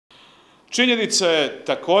Činjenica je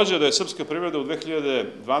takođe da je srpska privreda u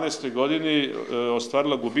 2012. godini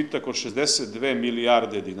ostvarila gubitak od 62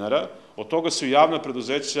 milijarde dinara, od toga su javna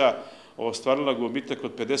preduzeća ostvarila gubitak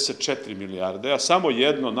od 54 milijarde, a samo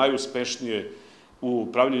jedno najuspešnije u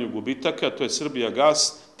upravljanju gubitaka, to je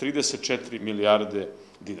Srbijagas, 34 milijarde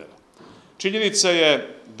dinara. Činjenica je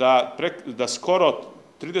da skoro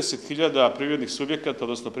 30.000 privrednih subjekata,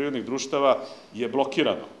 odnosno privrednih društava je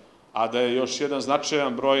blokirano, a da je još jedan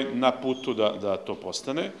značajan broj na putu da to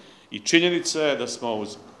postane. I činjenica je da smo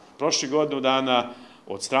uz prošlih godinu dana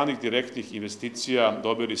od stranih direktnih investicija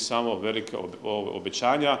dobili samo velika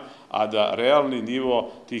obećanja, a da realni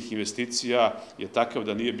nivo tih investicija je takav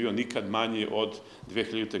da nije bio nikad manji od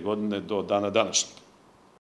 2000. godine do dana današnjeg.